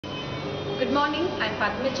Good morning, I'm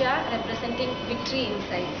Padmaja representing Victory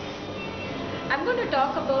Insights. I'm going to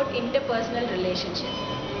talk about interpersonal relationship.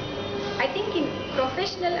 I think in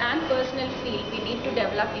professional and personal field we need to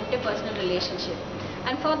develop interpersonal relationship.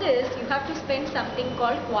 And for this you have to spend something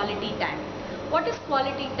called quality time. What is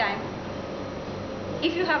quality time?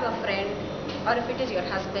 If you have a friend or if it is your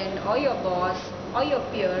husband or your boss or your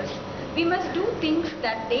peers, we must do things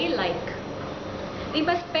that they like. We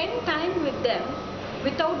must spend time with them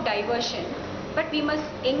without diversion, but we must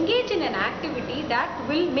engage in an activity that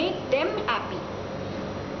will make them happy.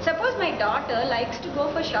 Suppose my daughter likes to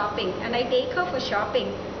go for shopping and I take her for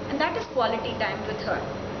shopping, and that is quality time with her.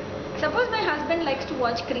 Suppose my husband likes to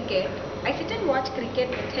watch cricket, I sit and watch cricket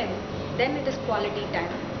with him, then it is quality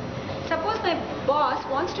time. Suppose my boss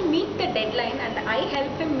wants to meet the deadline and I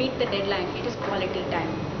help him meet the deadline, it is quality time.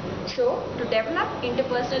 So, to develop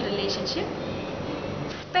interpersonal relationship,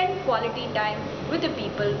 spend quality time with the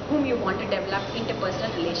people whom you want to develop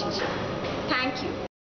interpersonal relationship. Thank you.